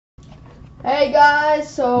Hey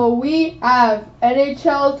guys, so we have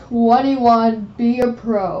NHL 21 Be a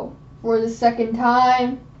Pro for the second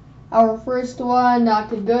time. Our first one, not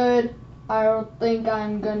too good. I don't think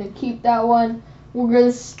I'm gonna keep that one. We're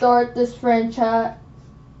gonna start this franchise.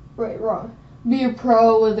 Be a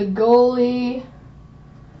Pro with a goalie.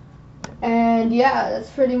 And yeah, that's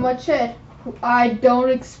pretty much it. I don't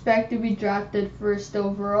expect to be drafted first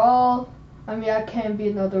overall. I mean, I can't be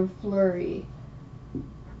another Flurry.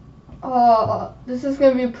 This is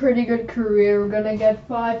going to be a pretty good career. We're going to get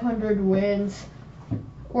 500 wins.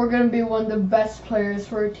 We're going to be one of the best players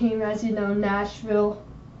for a team, as you know, Nashville.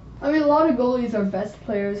 I mean, a lot of goalies are best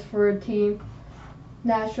players for a team.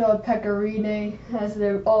 Nashville, Pecorine as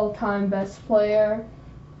their all-time best player.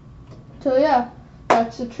 So yeah,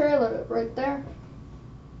 that's the trailer right there.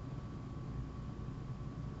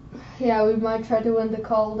 Yeah, we might try to win the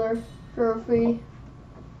Calder Trophy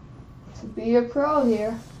to be a pro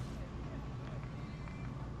here.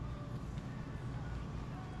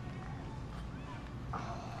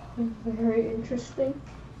 Very interesting.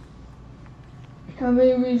 I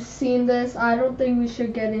mean, we've seen this. I don't think we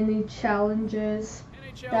should get any challenges.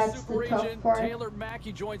 NHL That's Super the tough Agent part. Taylor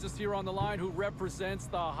Mackey joins us here on the line, who represents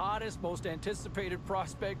the hottest, most anticipated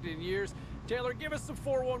prospect in years. Taylor, give us some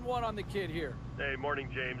 411 on the kid here. Hey,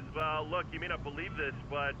 morning, James. Well, look, you may not believe this,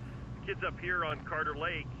 but the kid's up here on Carter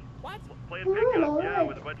Lake. What? Playing pickup, yeah,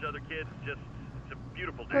 with a bunch of other kids. Just, it's a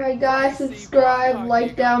beautiful day. Alright guys, subscribe,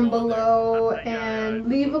 like down below, and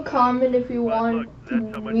leave a comment if you want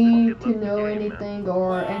me to know anything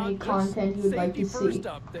or any content you'd like to see.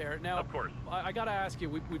 Now, of course. I gotta ask you,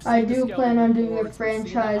 we've I do plan on doing a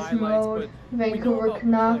franchise mode, Vancouver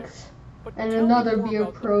Canucks, and another Be a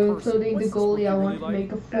Pro, including the goalie. I want to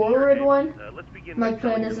make a forward one. My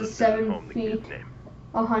plan is a 7 feet,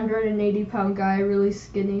 180-pound guy, really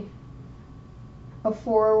skinny. A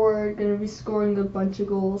forward, gonna be scoring a bunch of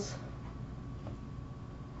goals.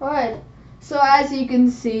 Alright, so as you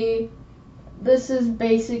can see, this is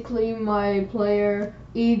basically my player,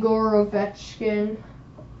 Igor Ovechkin.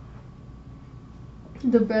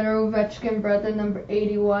 The better Ovechkin brother, number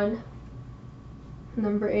 81.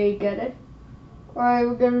 Number 8, get it? Alright,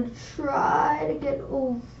 we're gonna try to get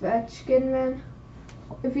Ovechkin, man.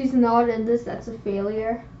 If he's not in this, that's a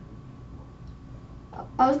failure.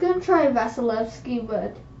 I was gonna try Vasilevsky,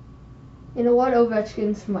 but you know what?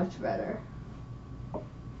 Ovechkin's much better.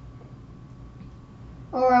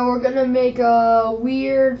 Alright, we're gonna make a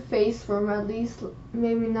weird face for him, at least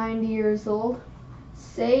maybe 90 years old.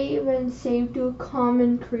 Save and save to a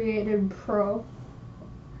common created pro.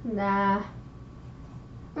 Nah.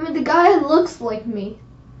 I mean, the guy looks like me.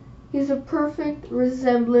 He's a perfect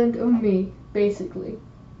resemblance of me, basically.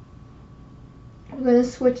 I'm gonna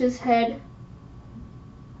switch his head.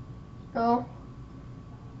 Oh.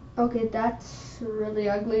 Okay, that's really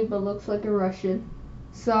ugly, but looks like a Russian.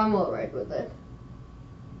 So I'm alright with it.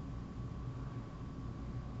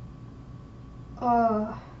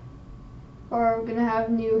 Or we're gonna have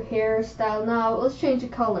new hairstyle. Now, let's change the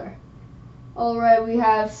color. Alright, we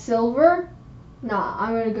have silver. Nah,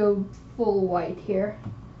 I'm gonna go full white here.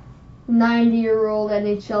 90-year-old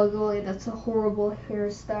NHL goalie. That's a horrible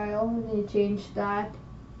hairstyle. I need to change that.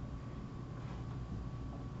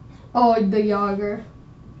 Oh, the Yager.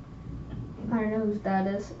 I don't know who that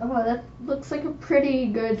is. Oh, that looks like a pretty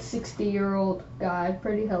good 60-year-old guy.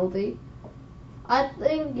 Pretty healthy. I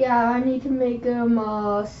think, yeah, I need to make him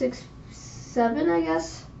 6'7", I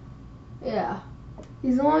guess. Yeah.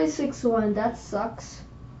 He's only 6'1", that sucks.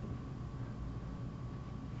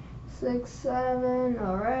 6'7",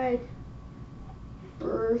 alright.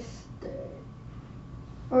 Birthday.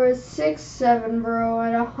 Or 6'7", bro,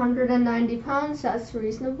 at 190 pounds, that's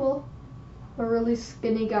reasonable. A really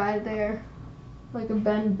skinny guy there. Like a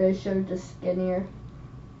Ben Bishop, just skinnier.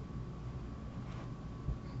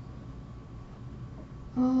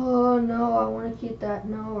 Oh no, I want to keep that.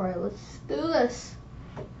 No, alright, let's do this.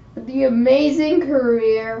 The amazing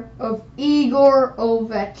career of Igor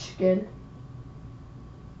Ovechkin.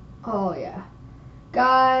 Oh yeah.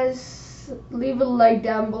 Guys, leave a like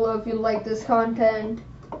down below if you like this content.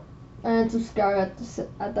 And subscribe.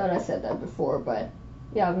 I thought I said that before, but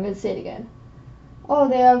yeah, I'm going to say it again. Oh,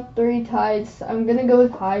 they have 3 tides. I'm going to go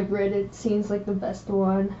with hybrid. It seems like the best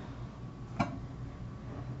one.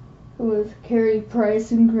 With Carey Price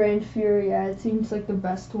and Grand Fury, yeah, it seems like the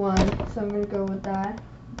best one. So I'm going to go with that.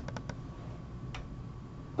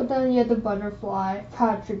 But then you have the butterfly,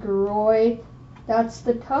 Patrick Roy. That's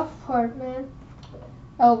the tough part, man.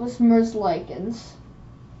 Elvis Merzlikins.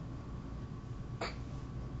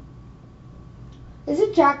 Is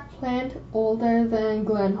it Jack Plant older than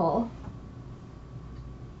Glenn Hall?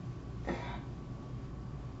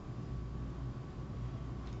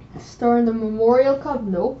 Star in the Memorial Cup?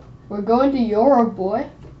 Nope. We're going to Europe, boy.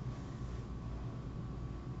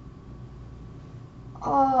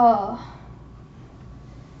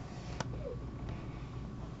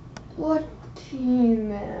 What team,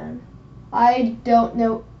 man? I don't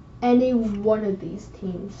know any one of these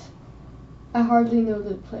teams. I hardly know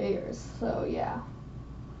the players, so yeah.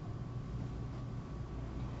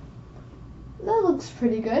 That looks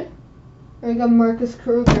pretty good. We got Marcus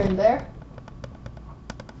Kruger in there.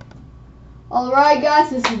 Alright guys,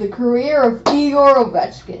 this is the career of Igor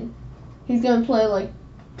Ovechkin. He's gonna play like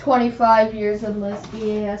 25 years unless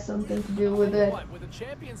EA has something to do with it. With the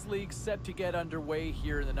Champions League set to get underway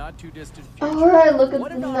here in the not too distant future. Alright, look at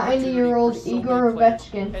the 90-year-old Igor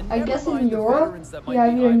Ovechkin. I guess in Europe, he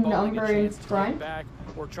has your number in front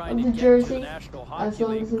of the jersey, as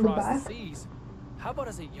long as in the back.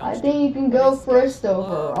 I think you can go first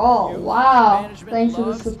overall. Wow, thanks for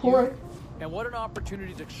the support. And what an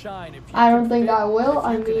opportunity to shine if you I don't think I will.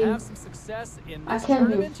 I mean, I can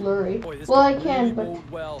do tournament. flurry. Well, I can, but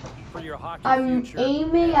I'm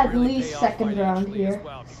aiming at least second round here.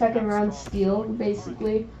 Second round steal,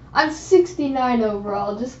 basically. I'm 69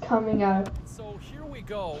 overall, just coming out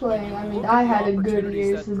playing. I mean, I had a good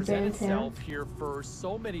year as a Bantam.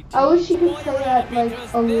 I wish you could play at like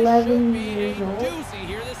 11 years old.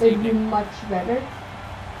 It'd be much better.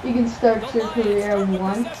 You can start your career at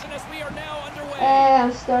 1. And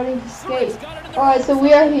I'm starting to skate. Alright, so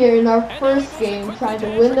we are here in our first game trying to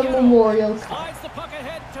win the Memorial Cup.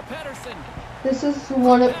 This is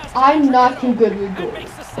one of... I'm not too good with goalie.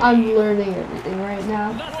 I'm learning everything right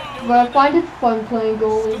now. But I find it fun playing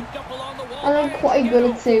goalie. And I'm quite good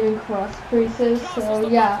at saving cross creases, so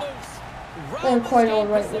yeah. I'm quite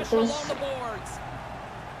alright with this.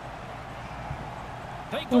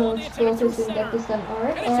 Let's go if we can get this done.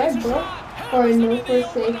 Alright, bro. Alright, no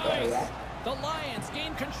first save there yet.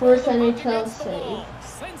 First NHL save.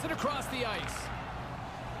 Sends it across the ice.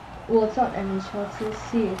 Well, it's not NHL, it's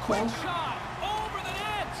CHL.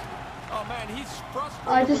 Oh man, he's frustrated.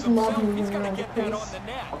 I just love moving around the place.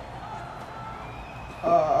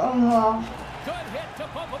 Good hit to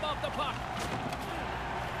bump him off the puck.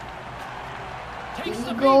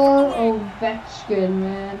 Igor Ovechkin,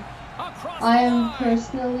 man. I am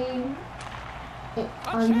personally...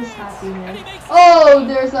 I'm just happy, man. Oh,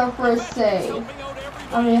 there's our first save.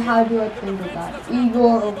 I mean, how do I think of that?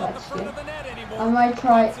 Igor Ovechkin. I might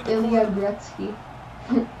try Ilya Gretzky.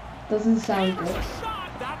 Doesn't sound good.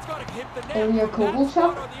 Ilya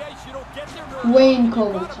Kovalchuk? Wayne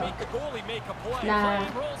Kovalchuk. Nah.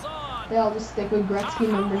 Yeah, I'll just stick with Gretzky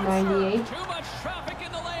number 98.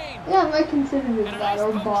 Yeah, I might consider doing that,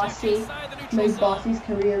 or Bossy. Make Bossy's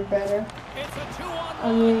career better.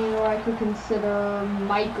 I mean, or I could consider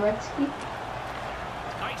Mike Gretzky.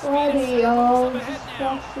 Alrighty, just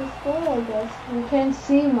watch this goal, I guess. We can't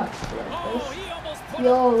see much like this.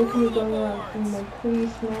 Yo, look at me going around from the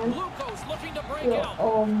crease, man. Yo,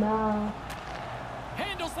 oh no.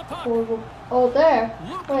 Oh, there.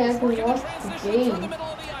 Oh, I can watch the game.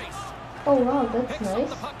 Oh wow, that's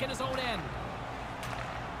nice.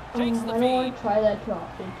 I don't want to try that too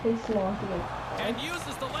often. It takes long to get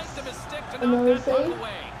another save.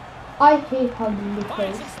 I hate hugging the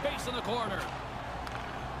place.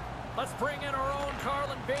 Let's bring in our own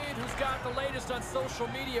Carlin Bade, who's got the latest on social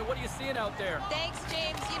media. What are you seeing out there? Thanks,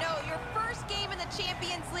 James. You know, your first game in the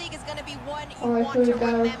Champions League is going to be one you want to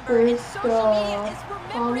remember. And social media is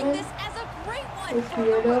remembering this as a great one.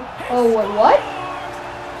 Oh, what?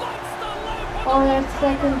 Oh, that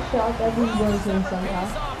second shot, that just goes in somehow.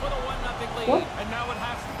 What?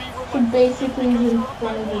 So basically he's in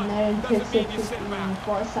front of the net and kicks it to the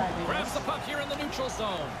far side of Grabs the puck here in the neutral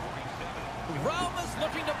zone. Rauma's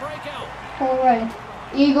looking to break out. Alright.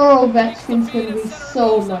 Igor Ovechkin's gonna be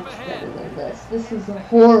so much better than this. This is a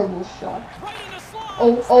horrible shot.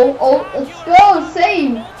 Oh, let's go!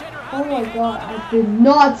 Save! Oh my god, I did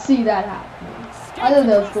not see that happening. I thought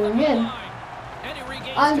that was going in.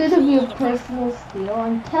 I'm gonna be a personal steal,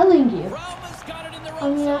 I'm telling you. I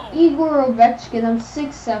mean, I'm Igor Ovechkin, I'm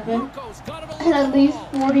 6'7", and at least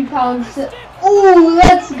 40 pounds. Ooh,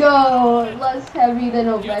 let's go! Less heavy than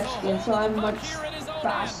Ovechkin, so I'm much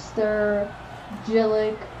faster,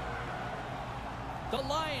 agilic. The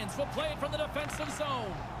Lions will play it from the defensive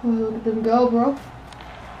zone. Oh, look at them go, bro.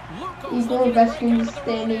 Igor Ovechkin is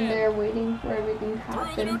standing there waiting for everything to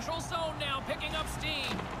happen.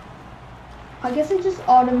 I guess it just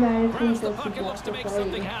automatically goes to block the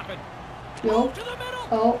play. Yo.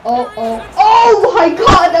 Oh my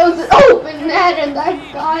god, that was an open net and that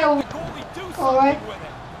guy. Alright.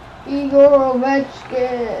 Igor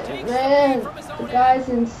Ovechkin, man. guy's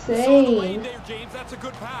insane. That's a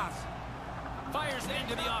good pass. Fires it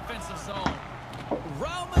into the offensive zone.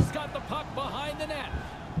 Rauma's got the puck behind the net.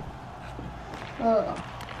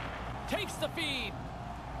 Takes the feed.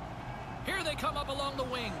 Here they come up along the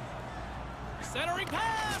wing. Centering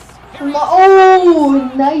pass.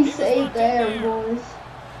 Oh, nice save there, boys.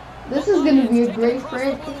 This is going to be a great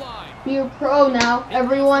print. Be a pro now.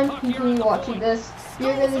 Everyone, continue watching this.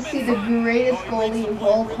 You're going to see the greatest goalie of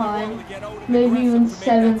all time. Maybe even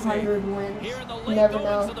 700 wins. You never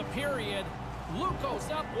know.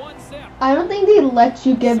 I don't think they let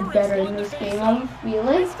you get better in this game. I have a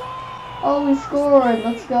feeling. Oh, we scored.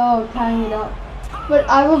 Let's go. Tying it up. But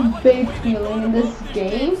I have a big feeling in this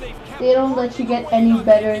game, they don't let you get any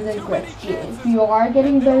better than Gretzky. If you are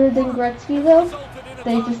getting better than Gretzky, though,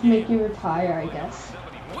 they just make you retire, I guess.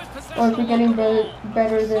 Or if you're getting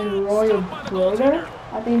better than Roy or Broder,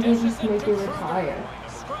 I think they just make you retire.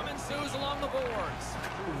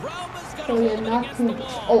 So you're not too...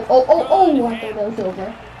 Oh, I thought that was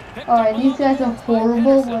over. Alright, these guys are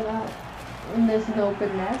horrible when there's an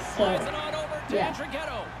open net, so yeah.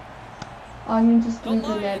 I can just leave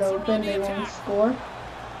the net open, they won't score.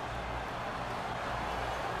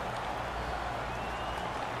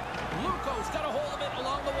 Luko's got a hold of it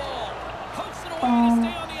along the wall. Pokes it away to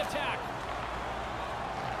stay on the attack.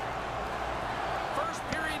 First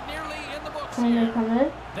period nearly in the books here. Come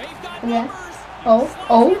in. They've got Yeah. numbers. Oh,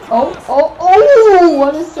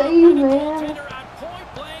 what a save, man.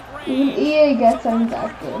 Even EA gets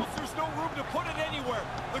unbacked. There's no room to put it anywhere.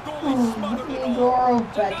 The Igor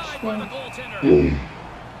Ovechkin.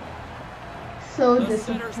 So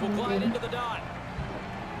disappointing.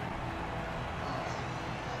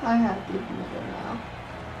 I have to admit it now.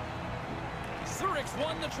 Zurich's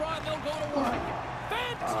won the draw and they'll go to work.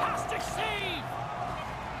 Fantastic save!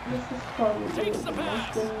 This is probably the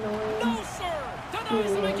most annoying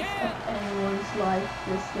experience of anyone's life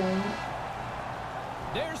this game.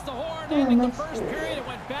 There's the horn ending the first period. It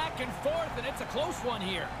went back and forth, and it's a close one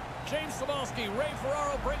here. James Sabalski, Ray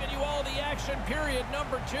Ferraro bringing you all the action. Period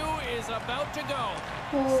number 2 is about to go.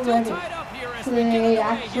 Still tied up here as we get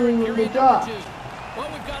underway here in period number 2. Well,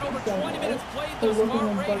 we've got over 20 minutes played thus far.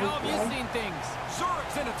 Ray, how have you seen things?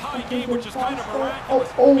 Zurich's in a tie game, which is kind of miraculous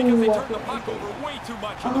because they turned the puck over way too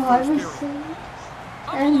much in the first period.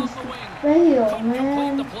 Up along the wing. Couldn't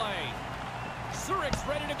complete the play. Zurich's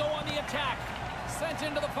ready to go on the attack. Sent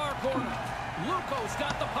into the far corner. Luko's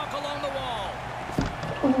got the puck along the wall.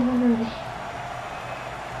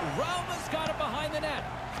 Rauma's got it behind the net.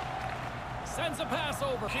 Sends a pass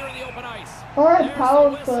over here in the open ice. Alright,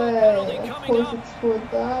 power play. Of course it's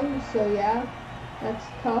scored done, so yeah. That's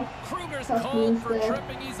tough. Kruger's tough called news for there.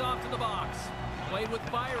 tripping. He's off to the box. Played with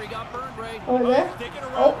fire. He got burned, Ray. Over there.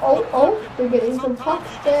 They're getting some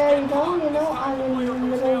pucks there, you know, I'm in the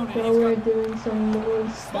middle of nowhere doing some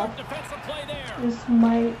noise stuff. This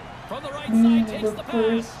might be the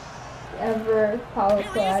first ever power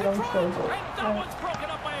play I don't score goal.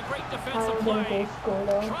 I don't think they score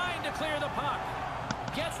though. Trying to clear the puck.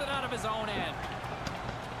 Gets it out of his own end.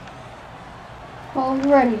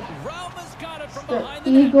 Already. Rauma's got it from The behind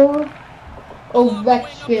the net. Igor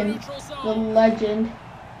Ovechkin, the legend.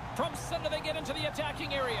 From center they get into the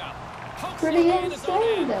attacking area. Pretty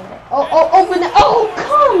insane there. Open it. Oh,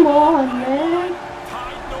 come on, man.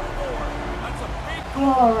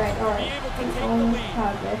 Alright. Almost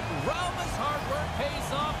had it. Rauma's hard work pays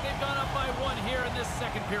off. They've gone up by 1 here in this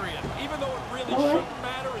second period. Even though it really Alright. shouldn't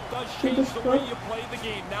matter, it does change the way you play the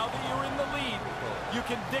game. Now that you're in the lead, you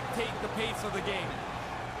can dictate the pace of the game.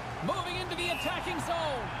 Moving into the attacking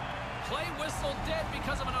zone. Play whistle dead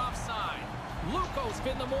because of an offside. Luko's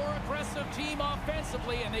been the more aggressive team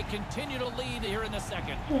offensively, and they continue to lead here in the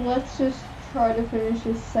second. Let's just try to finish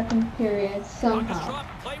this second period somehow. Drop,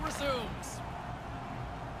 play resumes.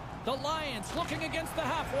 The Lions looking against the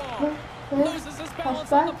half wall. Loses his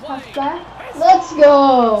balance on the play. Let's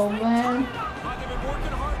go, man. They've been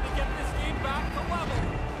working hard to get this game back to level,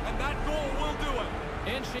 and that goal will do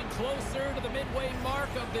it. Inching closer to the midway mark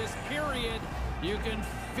of this period. You can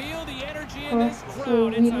feel the energy in this crowd. So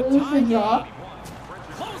we It's a lose tie the game. draw.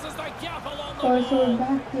 Closes the gap along the So we're wall.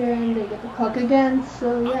 back here and they get the puck again,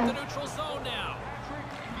 so Up yeah. the neutral zone now.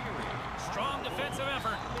 Strong defensive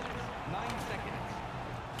effort. 9 seconds.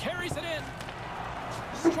 Carries it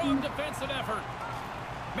in. Strong defensive effort.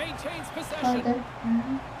 Maintains possession. Quick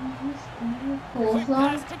Holds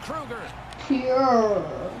on. pass to Kruger. Pure.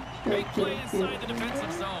 Big play inside the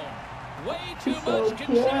defensive zone. Way too So much pure,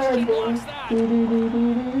 congestion blocks that.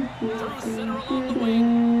 Through center along the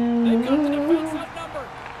wing. They've got the defense outnumbered.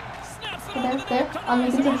 Snaps it over the net. I'm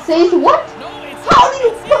making some saves. What? No, it's How do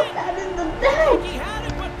you put that in the net?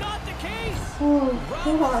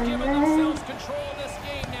 Come on, giving man. themselves control of this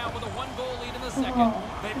game now with a 1-goal lead in the second. Oh,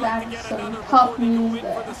 that's some tough news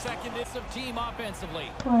there. The second is of team offensively.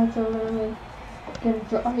 Oh, it's a really good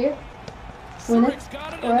draw here. Win it.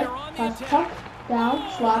 Alright, pass puck, down,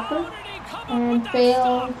 slapper, and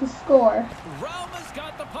fail to score. Rauma's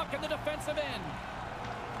got the puck in the defensive end.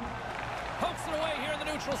 Pokes it away here in the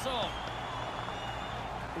neutral zone.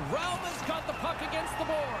 Rauma's got the puck against the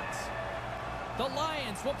boards. The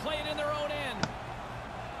Lions will play it in their own end.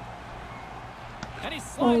 And he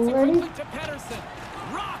slides it quickly to Pedersen.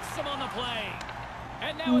 Rocks him on the play.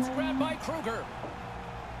 And now it's grabbed by Kruger.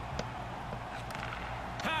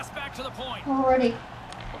 Pass back to the point. Already.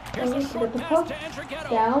 Here's a short pass to Andrighetto.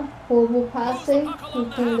 Down. Horrible passing. We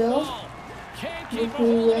can go. If we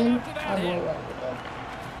win, I will let it go.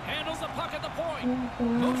 Handles the puck at the point.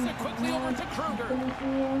 Moves it quickly over to Kruger.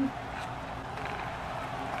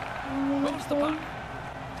 Moves the puck.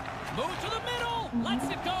 Move to the middle. Lets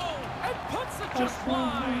it go. And puts it just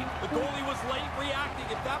wide. The goalie was late reacting.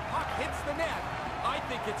 If that puck hits the net, I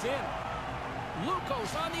think it's in.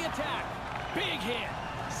 Luko's on the attack. Big hit.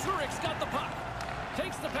 Zurich's got the puck.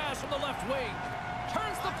 Takes the pass from the left wing.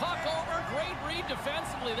 Turns the puck over. Great read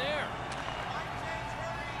defensively there.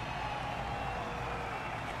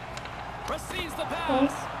 Receives the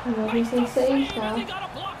pass.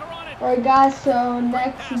 Alright guys, so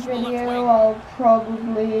next video I'll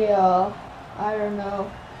probably, I don't know,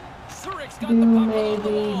 do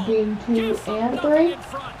maybe game 2 and 3.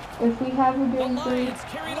 If we have a game 3.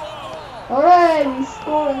 Alright, we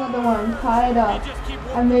scored another one, tied up.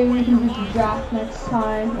 And maybe we can do the draft next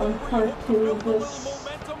time on part 2 of this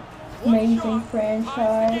amazing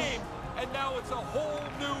franchise. And now it's a whole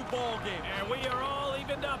new ball game. And we are all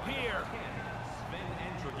evened up here.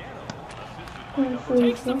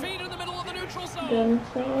 Takes the feed in the middle of the neutral zone. Good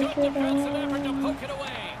defensive effort to poke it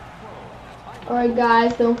away. Alright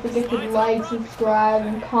guys, don't forget to like, subscribe,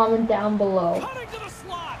 and comment down below.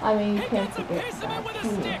 I mean, you can't forget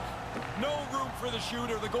that. No room for the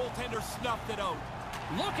shooter. The goaltender snuffed it out.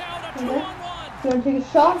 Look out, a 2-on-1. You wanna take a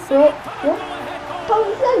shot, bro? What? How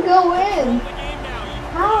does that go in?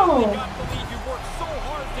 How?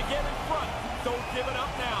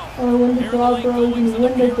 Oh, win the draw, bro. You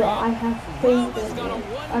win the draw. I have faith in it.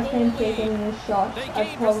 I can't take any of the shots.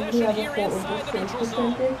 I probably have a horrible save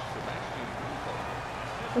percentage.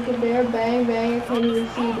 Look at there, bang, bang. I can't even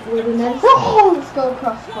see where the net is. Oh, let's go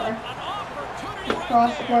crossbar.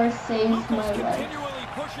 Crossbar saves my life. Continually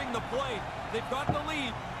pushing the play. They've got the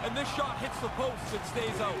lead, and this shot hits the post and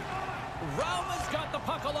stays out. Rauma's got the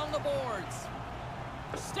puck along the boards.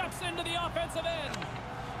 Steps into the offensive end.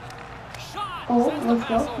 Shot. Oh, let's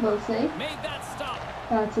go. No save. Made that stop.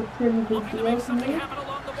 That's a pretty good deal for me.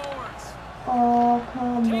 Along the boards. Oh,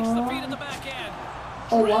 come Takes the feet in on. the back end.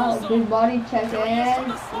 Oh, wow. Good body check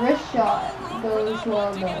and wrist shot. Goes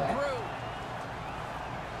well nowhere.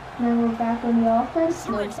 Now we're back on the offense.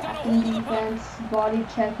 No, back in defense. Body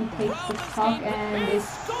check. He takes the puck and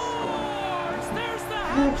it's...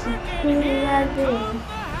 That's a pretty bad game.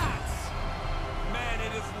 Man,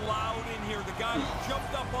 it is loud in here. The guy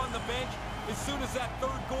jumped up on the bench as soon as that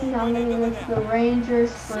third goal Now went into the with net. the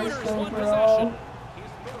Rangers first overall.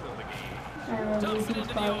 And we can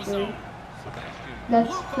probably...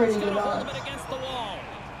 That's pretty good odds.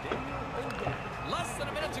 Less than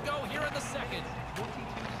a minute to go here in the second.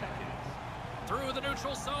 Through the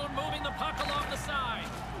neutral zone, moving the puck along the side.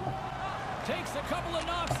 Takes a couple of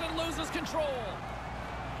knocks and loses control.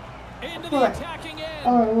 Into the attacking end.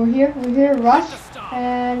 Alright, we're here, rush,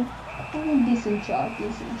 and decent shot.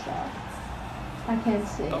 I can't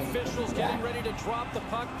say anything. Officials getting ready to drop the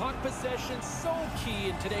puck. Puck possession so key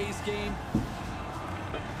in today's game.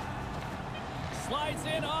 Slides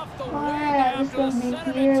in off the wing after the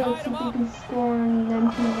centerman tied him up. Let's see if they can score on an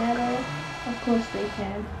empty netter. Of course they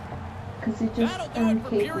can. Because it's just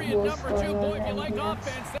incapable of scoring on an empty net.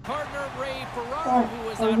 Oh.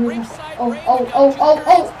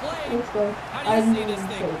 Let's go. I didn't even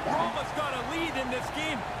say that. Almost got a lead in this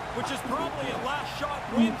game, which is probably a last shot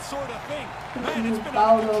win sort of thing. Man, it's been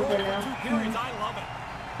out of control for 2 periods. I love it.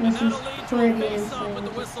 This is pretty insane with the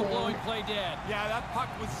to whistle blowing say. play dead. Yeah, that puck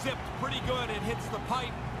was zipped pretty good. It hits the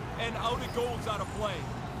pipe, and out it goes out of play.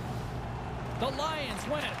 The Lions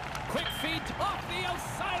win it. Quick feed off the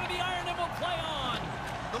outside of the iron and will play on.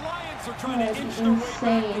 The Lions are trying That's to inch their way back to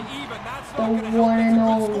insane. even. That's The not going to one help. and It's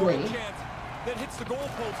a good only. scoring chance that hits the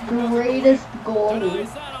goalpost. Greatest goalie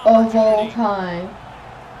of all time.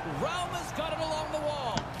 Rauma's got it along the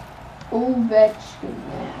wall. Ovechkin,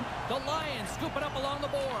 man. The Lions scoop it up along the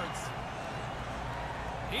boards.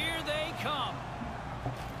 Here they come.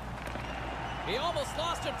 He almost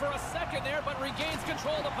lost it for a second there, but regains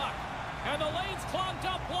control of the puck. And the lane's clogged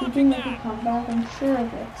up, You blocking can make a that. comeback, I'm sure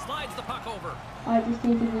of it. Slides the puck over. I just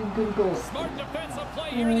need to do good goals. Smart defensive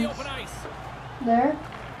play here in the open ice. There.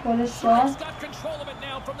 What a shot. Zurich's got control of it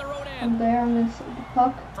now from their own From end. there, I'm going to see the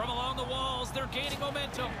puck. From along the walls, they're gaining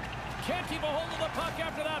momentum. Can't keep a hold of the puck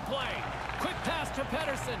after that play. Quick pass to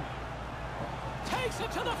Pettersson. Takes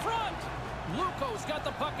it to the front. Luko's got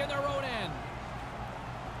the puck in their own end.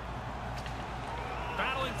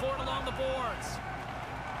 Battling for it along the boards.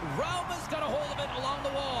 Rauma's got a hold of it along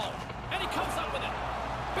the wall. And he comes up with it.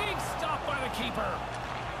 Big stop by the keeper.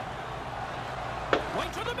 Way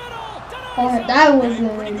to the middle. Oh, that was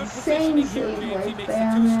an insane save right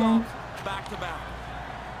there, man. Back to back.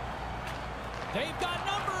 They've got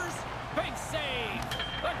numbers. Big save.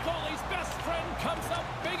 The goalie's best friend comes up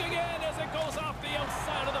big again as it goes off the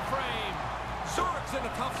outside of the frame. Zurich's in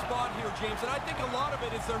a tough spot here, James, and I think a lot of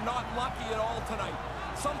it is they're not lucky at all tonight.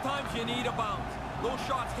 Sometimes you need a bounce. Those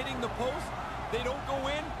shots hitting the post, they don't go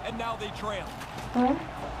in, and now they trail. Huh?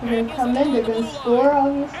 They're gonna come in, they're gonna score,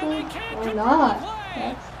 obviously. Or not.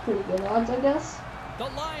 That's pretty good odds, I guess. The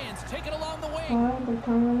Lions take it along the wing. Alright, they're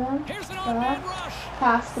coming in. Here's an on-man Back. rush.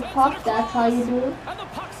 Pass the Sends puck, it that's how you do it. And the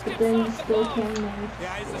puck But skips then you off the still glove. can't manage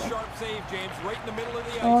Yeah, to it's a score. sharp save, James. Right in the middle of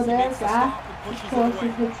the ice. Oh, He there's makes the that. stop and Of pushes it course, he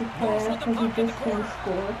away. hits a player because he just can't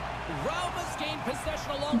score. Rauma's gained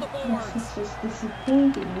possession along the This boards. is just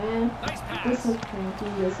disappointing, man. Nice pass.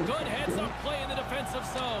 Disappointing, Good disappointing. heads-up play in the defensive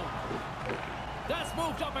zone. That's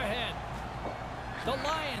moved up ahead. The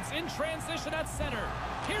Lions in transition at center.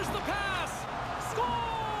 Here's the pass. Score!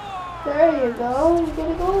 There you go, you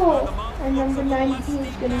get a goal. The Mountain And looks number a little 19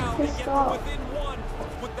 is less getting deep now. They pissed get to off. within one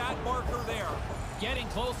with that marker there. Getting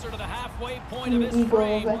closer to the halfway point And of this Igor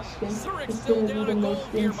frame. Ovechkin Zurich's is still going to down be a the goal most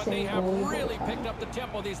here, but they insane have goal of really all picked time. up the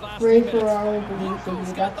tempo these last Ray few minutes. Ferraro believes in Luko's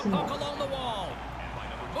you, got that's the puck enough. along the wall.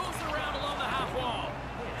 Moves around along the half wall.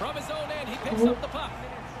 From his own end, he picks up the puck.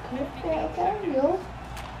 Okay, there you go.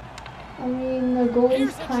 I mean, the goalie's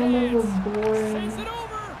Here's a kind of a chance. boring. Sends it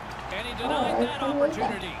over. And he Oh, denied I that kinda like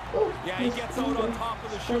that. opportunity. Ooh, Yeah, he gets out on top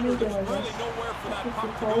of the shooter. There's really nowhere for that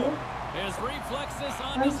puck to go. His reflexes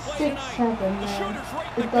on I'm display tonight. 6'7", The man. shooter's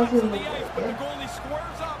right in It the guts doesn't of the look ice, like but the it. goalie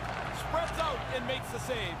squares up, spreads out, and makes the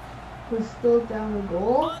save. We're still down the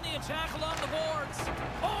goal. On the attack along the boards.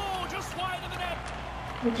 Oh, just wide of the net.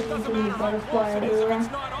 Look at Doesn't the matter how butterfly close it is. If everywhere.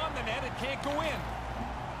 it's not on the net, it can't go in.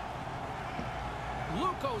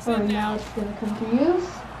 Luko's Or in now now. it's gonna come to use,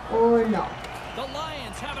 or no. The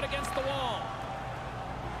Lions have it against the wall.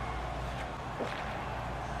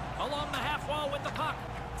 Along the half wall with the puck.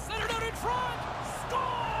 Centered out in front.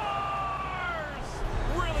 Scores!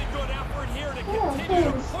 Really good effort here to Oh, continue okay,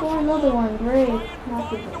 to we push score it another along. one. Great. Try and Not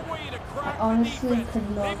find good. a way to I crack the honestly defense. could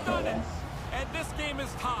not They've done care it, less. and this game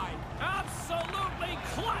is tied. Absolutely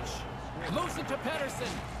clutch. Moves it to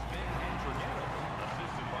Pettersson.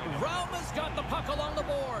 Rauma's got the puck along the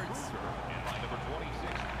boards.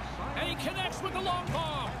 And he connects with the long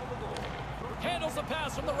bomb. Handles the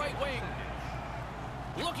pass from the right wing.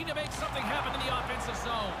 Looking to make something happen in the offensive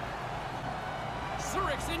zone.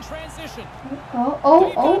 Zurich's in transition.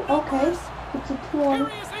 Oh, okay. It's a 2-on. Here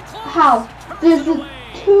he is in close. How? Turns There's it away.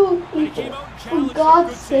 two They people. came out and For challenged God's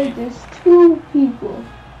for a good sake, save. there's two people.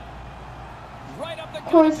 Right up the Of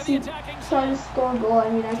gut course, to the he attacking tried to zone. score a goal. I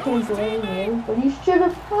mean, I can't blame him, but he should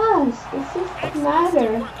have passed. It's just a Excellent matter.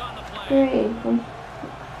 stick work on the play. Great. I'm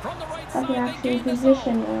From the right I side, can they actually gain the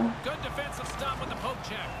position zone. now. Good defensive stop with the poke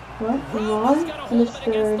check. What? Rauma's Come got a on. hold of it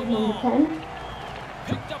against Mr. the Number wall. 10.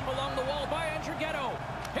 Picked up along the wall by Andrighetto.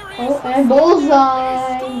 Here he Oh, is. and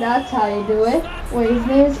bullseye! That's how you do it. Wait, his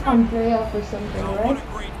name is Andrea or something, Oh, right? what a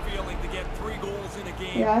great feeling to get 3 goals in a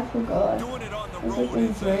game. Yeah, I forgot. Doing it on the It's road like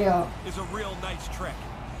Andrea. is a real nice trick.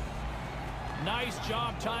 Nice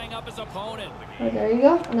job tying up his opponent. Oh, there you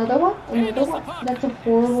go. Another one. Another one. That's a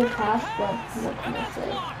horrible pass, but what can And I that's say?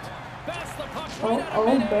 blocked. Bats the puck Oh, right out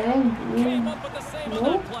of midair. bang. Came up with the save on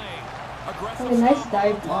No. that play. Aggressive Like a nice stop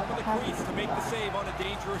dive on block. top of the crease to make the save on a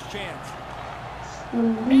dangerous chance. The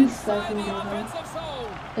least I Inside can the do now offensive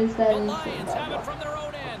zone. is that The insane Lions have it dive from their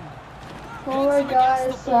own end. Alright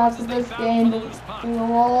guys, so after this game, it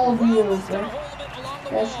will all be over.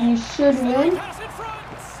 Yes, we should win.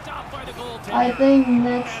 I think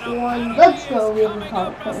next one, let's go with the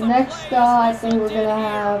podcast. Next, I think we're gonna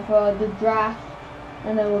have the draft,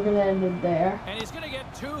 and then we're gonna end it there. And he's gonna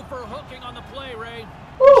get 2 for hooking on the play, Ray.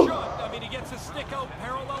 Woo! Should. I mean, he gets his stick out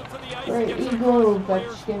parallel to the ice. Great, He gets it Igor across the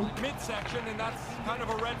player's Ovechkin. midsection, and that's kind of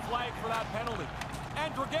a red flag for that penalty.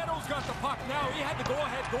 Andrighetto's got the puck now. He had the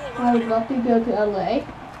go-ahead goal I would earlier. love to go to LA.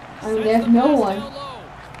 I mean, there's no one.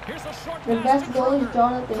 Here's a short The pass best to goal is Kruger.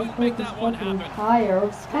 Jonathan Couldn't Quick make is that one fucking happen.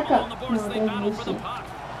 higher. Still Heck on up. the No, boards, they there's battle for the Lucy. puck.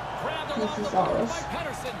 Grabbed along This the is boards ours. by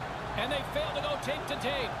Pettersson, and they fail to go tape to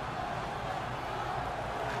tape.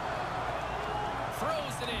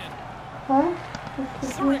 Throws it in. Huh?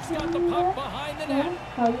 Zurich's got the puck behind the net.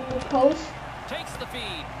 How do you post? Takes the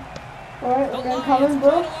feed. Alright, The we're gonna Lions come in, right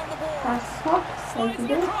bro. along the boards. Pass the puck. Slides Thank it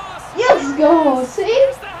you. across. Let's go! See?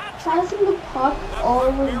 There's the hat trick. Passing the puck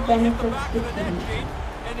always Barely hit the benefits back the of the net, team. James,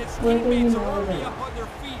 and his Whether you teammates know are it or already not. up on their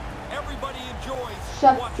feet. Everybody enjoys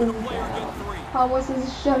Shut watching a them player down. get three. How was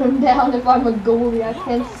this shut him down if I'm a goalie? I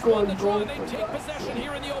can't Lukos score won a the goal draw. They for take God's possession sake.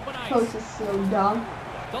 here in the open ice. Coach is so dumb.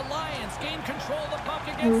 The Lions gain control of the puck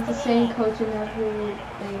He's against the the same wall. coach in every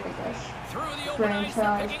thing, I guess. Through the open ice,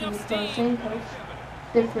 they're Franchise, picking up he's the steam. same coach.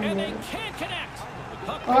 Different And they name. can't connect.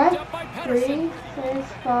 Puck picked Alright, up by 3, Pettersson. 6,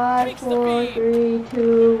 5, Takes the 4, feed. 3,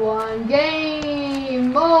 2, 1.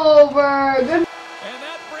 Game over! Good.